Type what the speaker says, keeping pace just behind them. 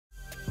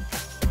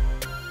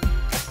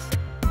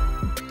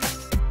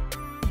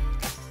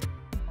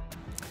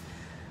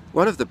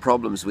One of the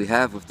problems we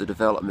have with the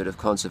development of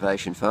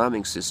conservation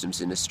farming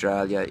systems in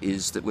Australia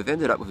is that we've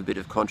ended up with a bit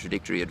of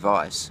contradictory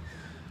advice.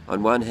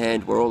 On one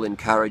hand, we're all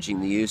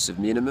encouraging the use of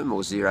minimum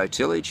or zero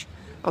tillage.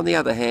 On the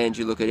other hand,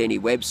 you look at any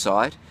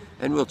website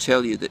and we'll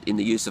tell you that in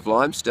the use of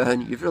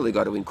limestone, you've really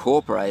got to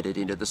incorporate it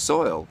into the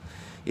soil.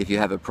 If you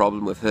have a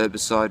problem with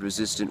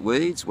herbicide-resistant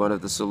weeds, one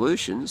of the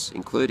solutions,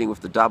 including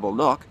with the double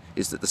knock,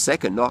 is that the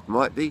second knock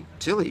might be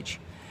tillage.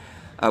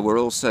 We're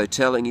also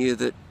telling you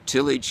that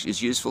tillage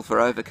is useful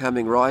for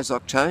overcoming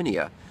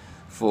rhizoctonia,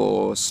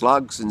 for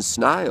slugs and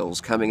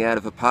snails coming out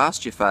of a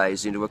pasture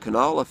phase into a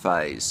canola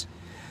phase.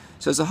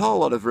 So there's a whole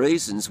lot of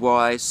reasons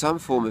why some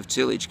form of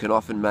tillage can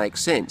often make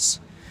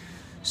sense.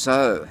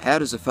 So how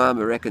does a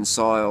farmer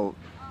reconcile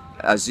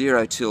a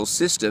zero-till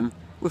system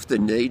with the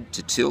need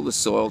to till the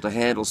soil to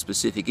handle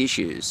specific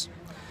issues?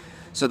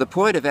 So the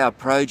point of our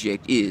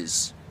project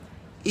is,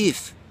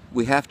 if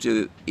we have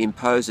to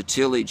impose a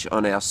tillage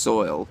on our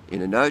soil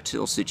in a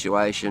no-till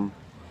situation,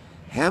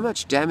 how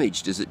much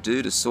damage does it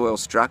do to soil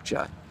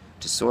structure,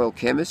 to soil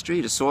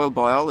chemistry, to soil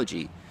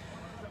biology?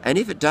 And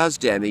if it does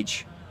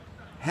damage,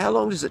 how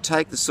long does it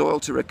take the soil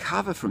to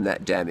recover from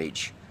that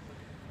damage?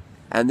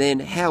 And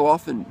then how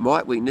often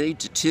might we need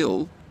to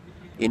till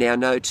in our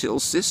no-till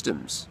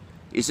systems?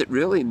 Is it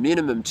really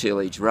minimum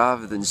tillage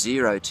rather than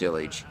zero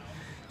tillage?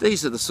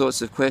 These are the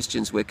sorts of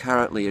questions we're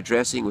currently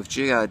addressing with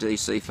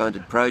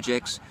GRDC-funded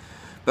projects,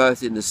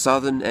 both in the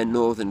southern and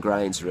northern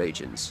grains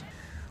regions.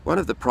 One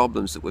of the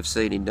problems that we've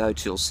seen in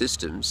no-till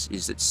systems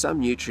is that some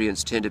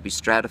nutrients tend to be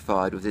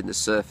stratified within the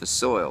surface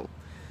soil.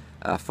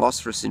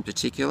 Phosphorus in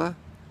particular,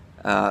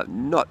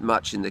 not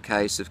much in the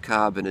case of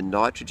carbon and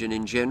nitrogen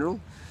in general,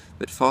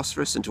 but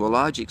phosphorus and to a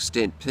large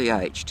extent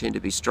pH tend to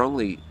be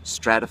strongly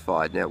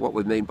stratified. Now what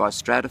we mean by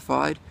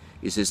stratified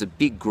is there's a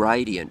big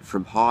gradient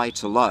from high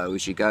to low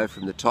as you go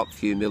from the top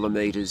few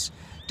millimetres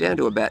down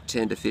to about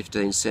 10 to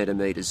 15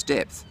 centimetres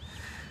depth.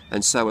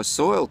 And so a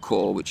soil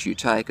core, which you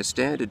take a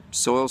standard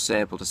soil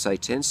sample to say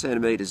 10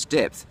 centimetres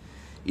depth,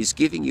 is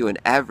giving you an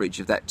average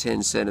of that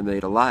 10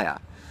 centimetre layer.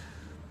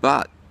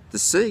 But the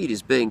seed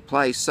is being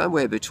placed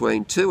somewhere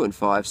between 2 and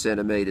 5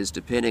 centimetres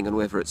depending on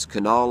whether it's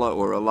canola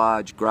or a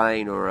large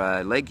grain or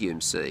a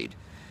legume seed,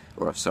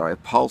 or a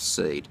pulse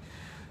seed.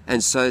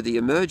 And so the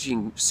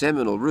emerging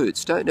seminal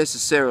roots don't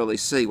necessarily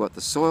see what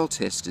the soil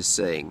test is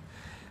seeing.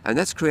 And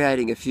that's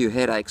creating a few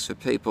headaches for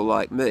people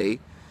like me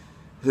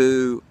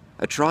who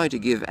are trying to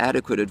give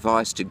adequate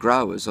advice to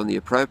growers on the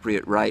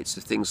appropriate rates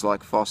of things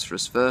like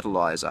phosphorus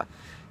fertiliser.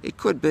 It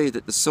could be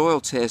that the soil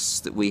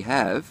tests that we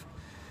have,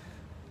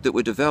 that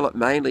were developed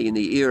mainly in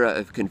the era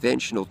of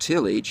conventional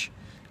tillage,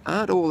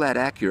 aren't all that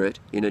accurate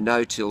in a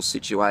no-till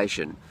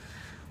situation.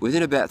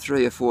 Within about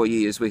 3 or 4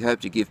 years, we hope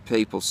to give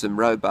people some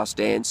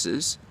robust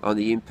answers on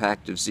the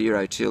impact of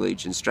zero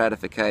tillage and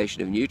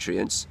stratification of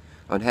nutrients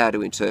on how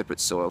to interpret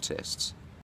soil tests.